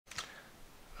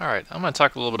Alright, I'm going to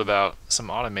talk a little bit about some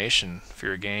automation for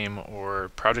your game or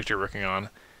project you're working on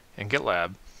in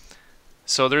GitLab.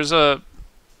 So there's a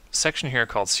section here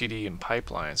called CD and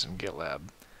Pipelines in GitLab,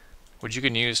 which you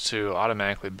can use to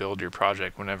automatically build your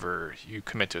project whenever you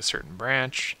commit to a certain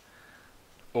branch,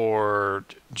 or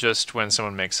just when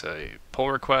someone makes a pull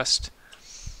request.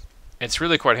 It's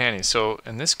really quite handy. So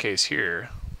in this case here,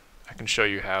 I can show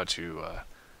you how to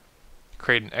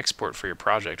create an export for your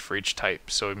project for each type.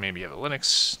 So maybe you have a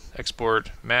Linux export,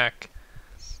 Mac,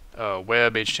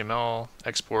 web, HTML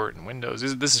export, and Windows.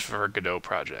 This is for a Godot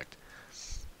project.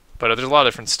 But there's a lot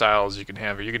of different styles you can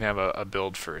have. You can have a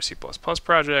build for a C++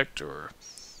 project, or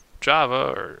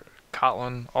Java, or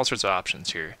Kotlin, all sorts of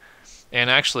options here. And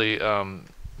actually,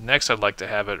 next I'd like to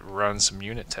have it run some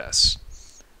unit tests.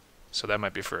 So that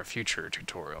might be for a future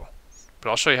tutorial. But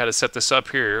I'll show you how to set this up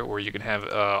here, where you can have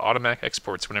automatic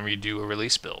exports whenever you do a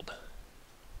release build.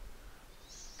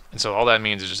 And so all that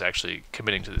means is just actually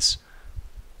committing to this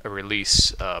a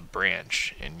release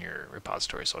branch in your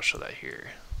repository. So I'll show that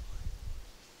here.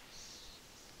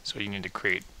 So you need to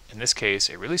create, in this case,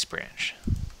 a release branch.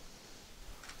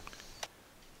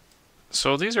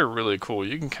 So these are really cool.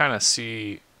 You can kind of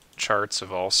see charts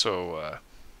of also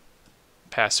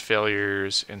past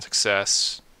failures and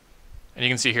success. And you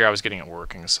can see here I was getting it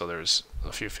working, so there's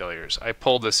a few failures. I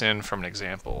pulled this in from an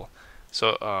example.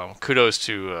 So kudos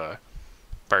to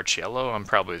aBARICHELLO. I'm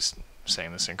probably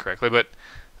saying this incorrectly, but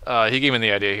he gave me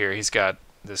the idea here. He's got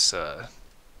this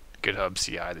GitHub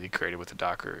CI that he created with the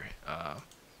Docker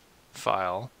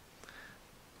file.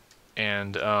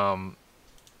 And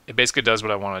it basically does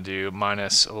what I want to do,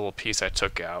 minus a little piece I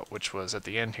took out, which was at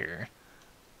the end here.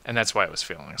 And that's why it was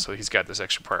failing. So he's got this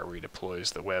extra part where he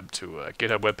deploys the web to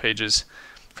GitHub web pages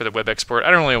for the web export. I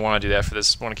don't really want to do that for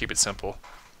this. I want to keep it simple.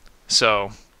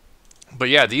 So, but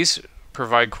yeah, these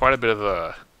provide quite a bit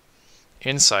of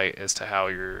insight as to how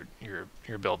your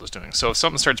build is doing. So if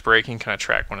something starts breaking, kind of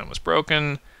track when it was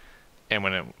broken and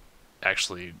when it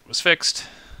actually was fixed,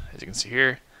 as you can see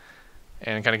here,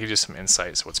 and kind of gives you some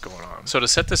insights to what's going on. So to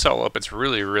set this all up, it's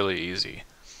really, really easy.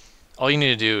 All you need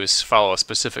to do is follow a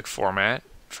specific format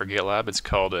for GitLab. It's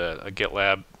called a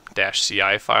Gitlab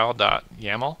CI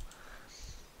file.yaml,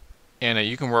 and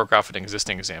you can work off an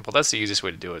existing example. That's the easiest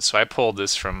way to do it. So I pulled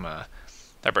this from that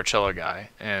aBARICHELLO guy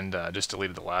and just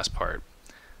deleted the last part.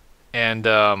 And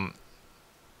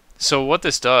so what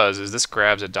this does is this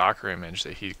grabs a Docker image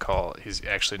that he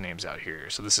actually names out here.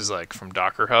 So this is like from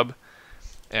Docker Hub,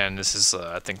 and this is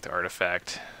I think the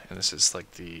artifact, and this is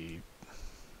like the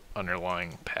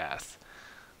underlying path.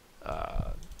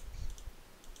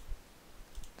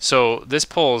 So this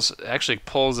actually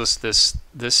pulls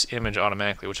this image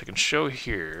automatically, which I can show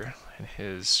here in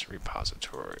his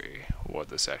repository what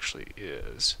this actually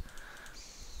is.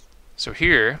 So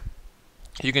here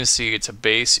you can see it's a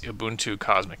base Ubuntu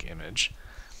Cosmic image,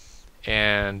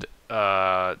 and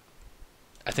I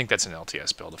think that's an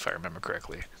LTS build if I remember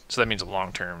correctly. So that means a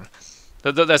long-term.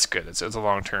 That's good. It's a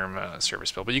long-term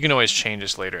service build, but you can always change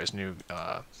this later as new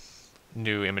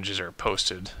images are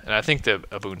posted. And I think the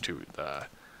Ubuntu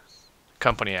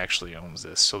company actually owns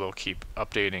this, so they'll keep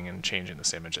updating and changing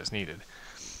this image as needed.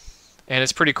 And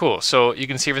it's pretty cool. So you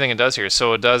can see everything it does here.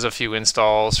 So it does a few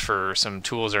installs for some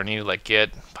tools that are needed, like Git,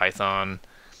 Python,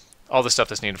 all the stuff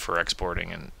that's needed for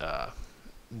exporting and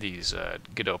these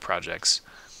Godot projects.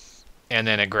 And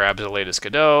then it grabs the latest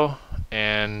Godot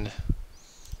and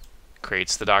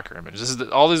creates the Docker image.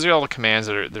 All these are all the commands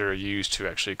that are used to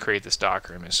actually create this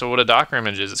Docker image. So what a Docker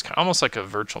image is, it's almost like a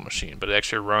virtual machine, but it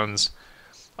actually runs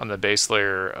on the base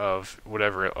layer of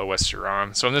whatever OS you're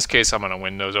on. So in this case, I'm on a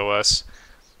Windows OS,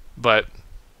 but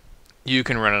you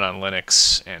can run it on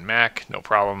Linux and Mac, no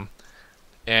problem.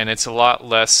 And it's a lot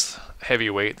less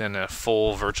heavyweight than a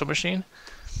full virtual machine.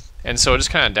 And so it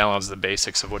just kind of downloads the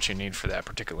basics of what you need for that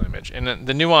particular image. And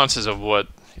the nuances of what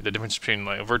the difference between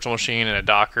like a virtual machine and a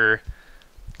Docker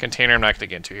container, I'm not going to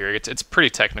get into here. It's pretty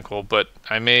technical, but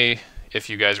I may, if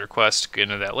you guys request, get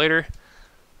into that later.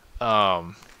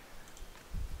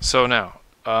 So now,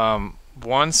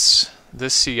 once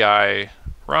this CI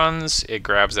runs, it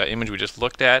grabs that image we just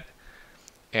looked at,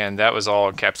 and that was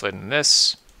all encapsulated in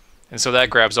this. And so that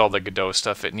grabs all the Godot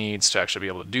stuff it needs to actually be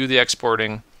able to do the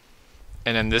exporting.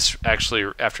 And then this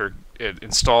actually, after it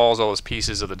installs all those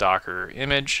pieces of the Docker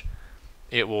image,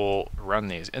 it will run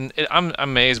these. And I'm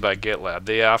amazed by GitLab.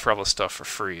 They offer all this stuff for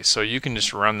free, so you can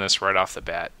just run this right off the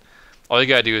bat. All you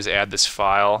gotta do is add this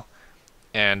file,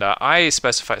 and I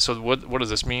specify. So what does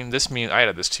this mean? This means I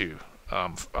added this too,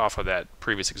 off of that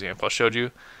previous example I showed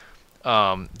you.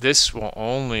 This will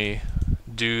only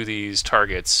do these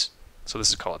targets So this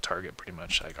is called a target pretty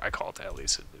much. I call it that at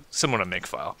least. Similar to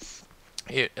makefile.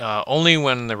 It only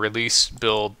when the release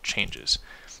build changes.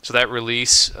 So that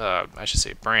release, I should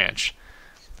say branch,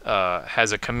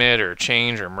 has a commit or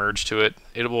change or merge to it,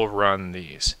 it will run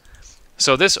these.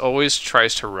 So this always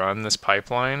tries to run this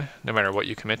pipeline no matter what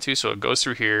you commit to. So it goes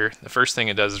through here. The first thing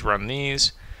it does is run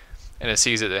these, and it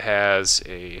sees that it has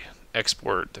a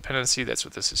export dependency. That's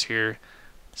what this is here.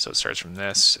 So it starts from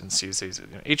this and sees these.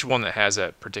 Each one that has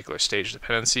that particular stage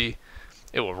dependency,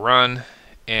 it will run.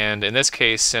 And in this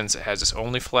case, since it has this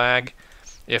only flag,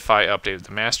 if I updated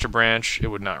the master branch, it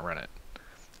would not run it.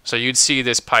 So you'd see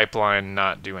this pipeline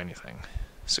not do anything,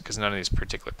 so because none of these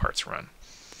particular parts run.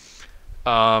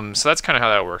 So that's kind of how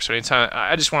that works. So anytime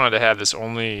I just wanted to have this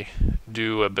only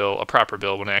do a proper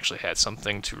build when I actually had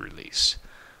something to release.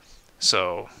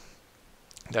 So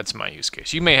that's my use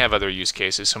case. You may have other use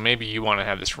cases. So maybe you want to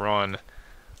have this run.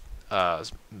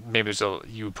 Maybe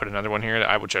you would put another one here,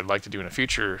 which I'd like to do in a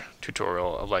future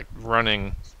tutorial of like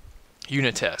running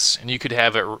unit tests, and you could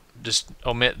have it just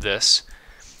omit this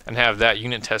and have that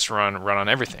unit test run on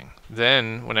everything.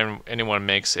 Then when anyone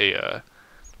makes a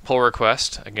pull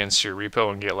request against your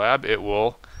repo in GitLab, it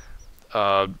will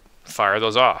fire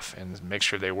those off and make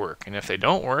sure they work. And if they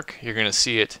don't work, you're going to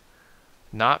see it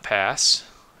not pass,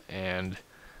 and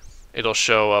it'll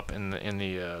show up in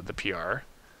the PR.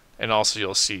 And also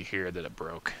you'll see here that it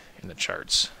broke in the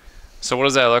charts. So what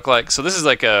does that look like? So this is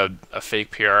like a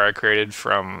fake PR I created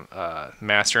from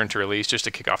master into release just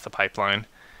to kick off the pipeline.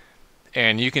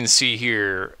 And you can see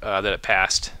here that it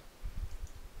passed.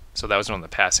 So that was one of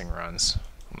the passing runs.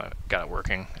 I got it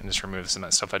working and just removed some of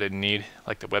that stuff I didn't need,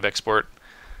 like the web export.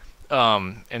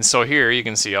 And so here you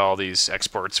can see all these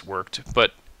exports worked.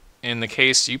 But in the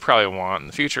case you probably want in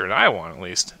the future, and I want at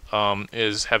least,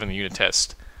 is having the unit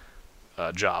test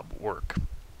job work.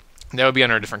 That would be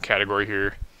under a different category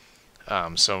here.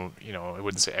 So it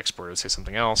wouldn't say export, it would say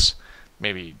something else,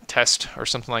 maybe test or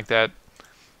something like that.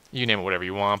 You name it whatever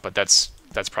you want, but that's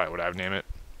probably what I would name it.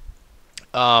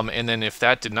 And then if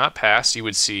that did not pass, you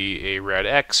would see a red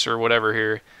X or whatever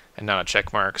here and not a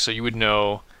check mark. So you would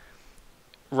know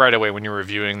right away when you're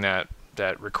reviewing that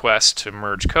request to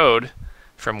merge code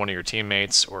from one of your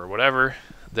teammates or whatever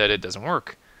that it doesn't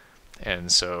work. And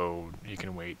so you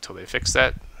can wait till they fix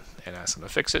that and ask them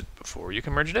to fix it before you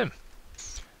can merge it in.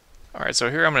 Alright,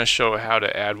 so here I'm going to show how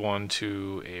to add one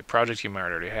to a project you might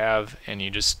already have, and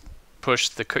you just push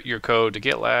your code to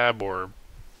GitLab or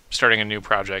starting a new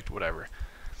project, whatever.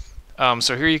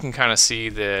 So here you can kind of see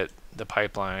that the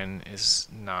pipeline is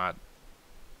not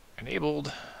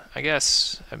enabled, I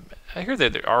guess. I hear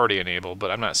that they're already enabled,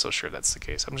 but I'm not so sure that's the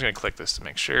case. I'm just going to click this to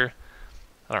make sure.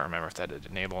 I don't remember if that did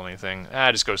enable anything.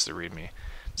 It just goes to the README.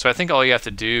 So I think all you have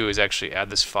to do is actually add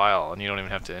this file, and you don't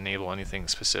even have to enable anything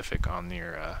specific on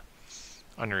your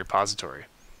repository.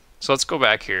 So let's go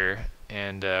back here,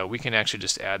 and we can actually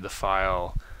just add the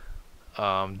file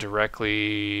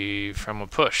directly from a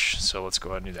push. So let's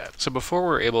go ahead and do that. So before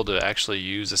we're able to actually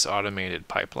use this automated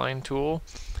pipeline tool,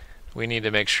 we need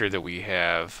to make sure that we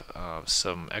have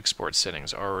some export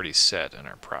settings already set in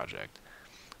our project.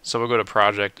 So we'll go to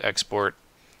Project, Export,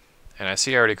 and I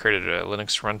see I already created a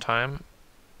Linux runtime,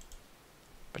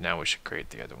 but now we should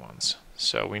create the other ones.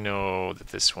 So we know that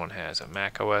this one has a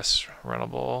Mac OS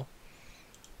runnable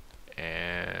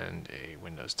and a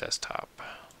Windows desktop.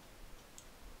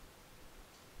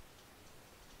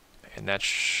 And that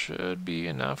should be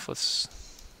enough. Let's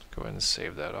go ahead and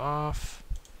save that off.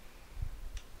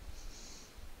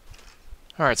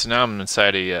 Alright, so now I'm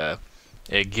inside a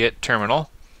Git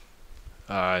terminal.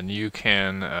 And you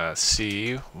can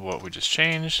see what we just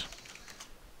changed.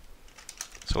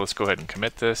 So let's go ahead and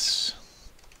commit this.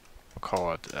 We'll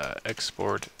call it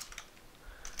export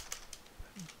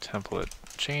template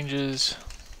changes.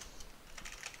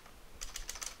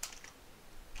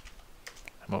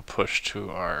 And we'll push to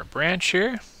our branch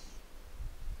here.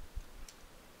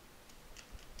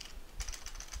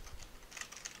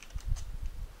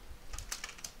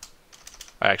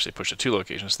 I actually pushed to 2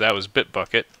 locations, so that was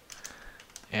Bitbucket.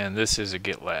 And this is a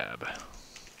GitLab.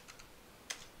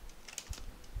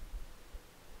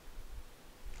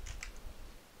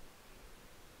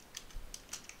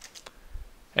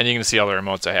 And you can see all the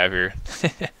remotes I have here.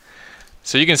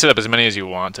 So you can set up as many as you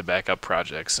want to back up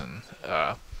projects and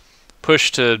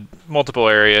push to multiple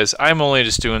areas. I'm only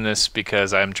just doing this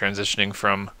because I'm transitioning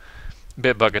from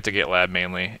Bitbucket to GitLab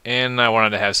mainly, and I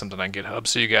wanted to have something on GitHub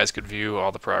so you guys could view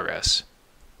all the progress.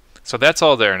 So that's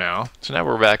all there now. So now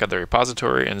we're back at the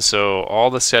repository, and so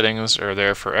all the settings are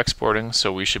there for exporting,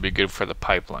 so we should be good for the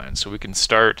pipeline. So we can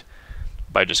start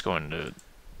by just going to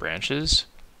branches,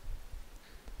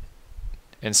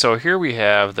 And so here we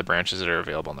have the branches that are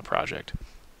available in the project.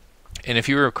 And if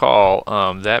you recall,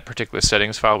 that particular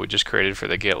settings file we just created for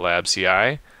the Gitlab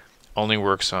CI only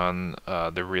works on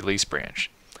the release branch.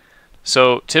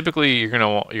 So typically you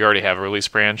already have a release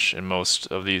branch in most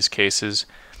of these cases,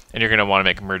 and you're going to want to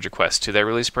make a merge request to that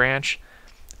release branch.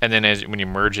 And then when you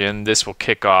merge in, this will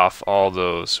kick off all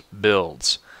those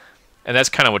builds. And that's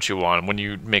kind of what you want. When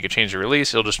you make a change to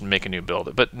release, it'll just make a new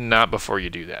build, but not before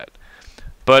you do that.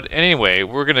 But anyway,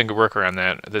 we're going to work around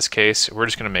that. In this case, we're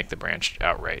just going to make the branch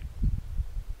outright,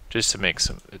 just to make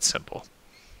it simple.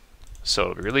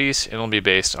 So release, and it'll be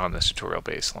based on this tutorial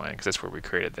baseline, because that's where we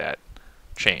created that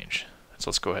change. So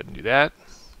let's go ahead and do that.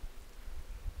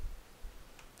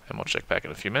 And we'll check back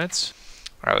in a few minutes.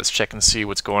 All right, let's check and see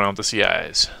what's going on with the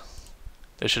CIs.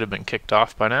 They should have been kicked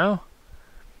off by now.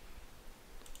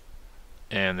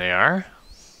 And they are.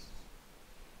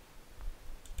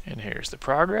 And here's the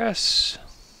progress.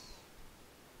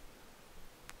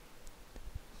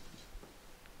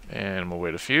 And we'll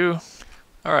wait a few.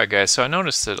 Alright guys, so I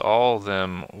noticed that all of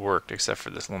them worked except for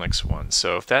this Linux one.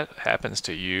 So if that happens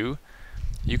to you,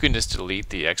 you can just delete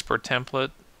the export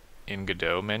template in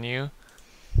Godot menu,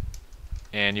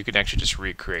 and you can actually just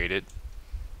recreate it.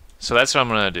 So that's what I'm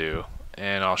going to do,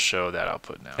 and I'll show that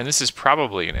output now. And this is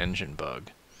probably an engine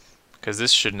bug, because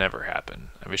this should never happen.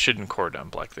 I mean, it shouldn't core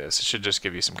dump like this. It should just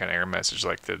give you some kind of error message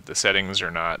like the settings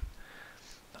are not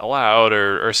allowed,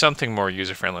 or something more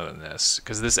user-friendly than this,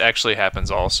 because this actually happens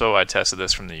also. I tested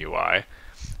this from the UI.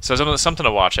 So something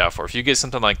to watch out for. If you get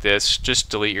something like this,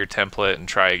 just delete your template and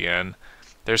try again.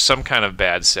 There's some kind of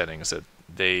bad settings that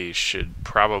they should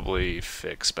probably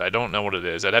fix, but I don't know what it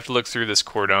is. I'd have to look through this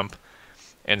core dump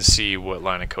and see what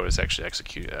line of code is actually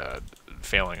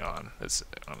failing on. It's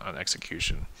on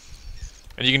execution.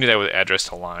 And you can do that with address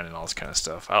to line and all this kind of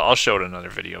stuff. I'll show it in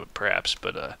another video perhaps,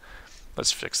 but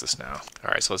let's fix this now.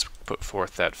 Alright, so let's put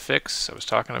forth that fix I was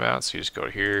talking about. So you just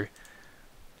go here,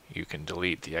 you can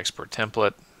delete the export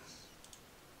template,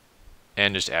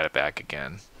 and just add it back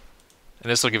again. And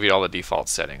this will give you all the default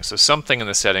settings. So something in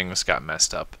the settings got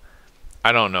messed up.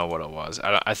 I don't know what it was.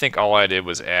 I think all I did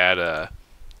was add a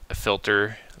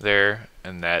filter there,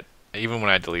 and that even when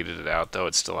I deleted it out, though,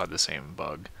 it still had the same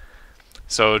bug.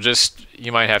 So just,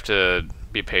 you might have to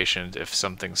be patient if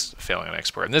something's failing on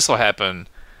export. And this will happen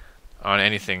on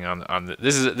anything on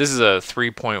this is a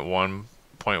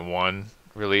 3.1.1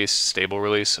 release, stable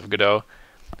release of Godot.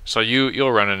 So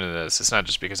you'll run into this. It's not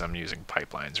just because I'm using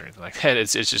pipelines or anything like that.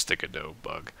 It's just a Godot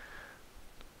bug.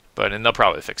 And they'll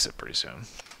probably fix it pretty soon.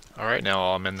 All right, now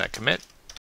I'll amend that commit.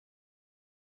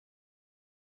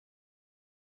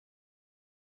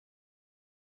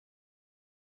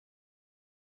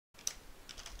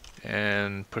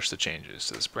 And push the changes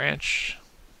to this branch.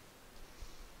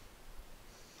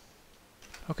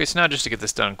 Okay, so now just to get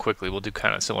this done quickly, we'll do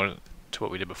kind of similar to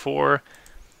what we did before.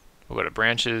 We'll go to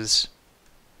branches,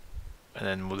 and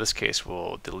then in this case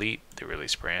we'll delete the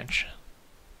release branch.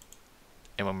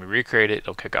 And when we recreate it,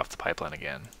 it'll kick off the pipeline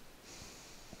again.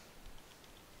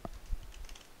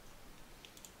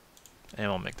 And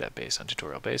we'll make that based on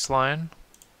tutorial baseline.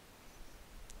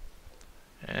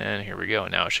 And here we go.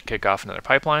 Now it should kick off another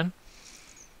pipeline.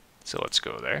 So let's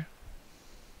go there.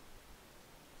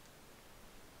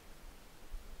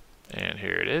 And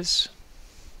here it is.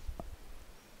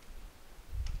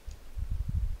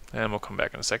 And we'll come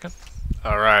back in a second.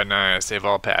 Alright, nice. They've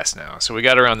all passed now. So we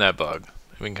got around that bug.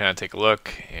 We can kind of take a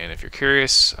look, and if you're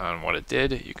curious on what it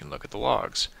did, you can look at the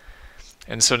logs.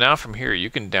 And so now from here,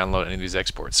 you can download any of these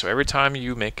exports. So every time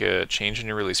you make a change in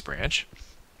your release branch,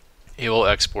 it will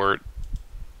export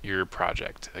your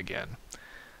project again.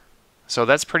 So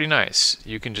that's pretty nice.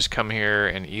 You can just come here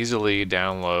and easily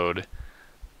download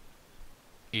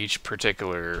each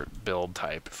particular build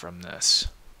type from this,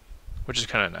 which is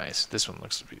kind of nice. This one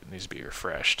needs to be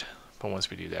refreshed, but once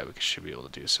we do that, we should be able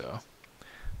to do so.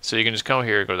 So you can just come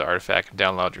here, go to the artifact, and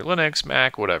download your Linux,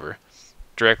 Mac, whatever,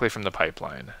 directly from the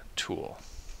pipeline tool.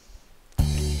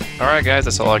 Alright guys,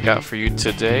 that's all I got for you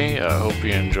today. I hope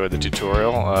you enjoyed the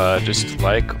tutorial. Just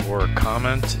like or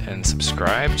comment and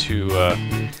subscribe to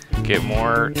get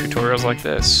more tutorials like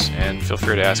this, and feel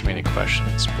free to ask me any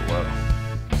questions below.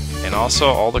 And also,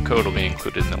 all the code will be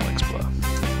included in the links below.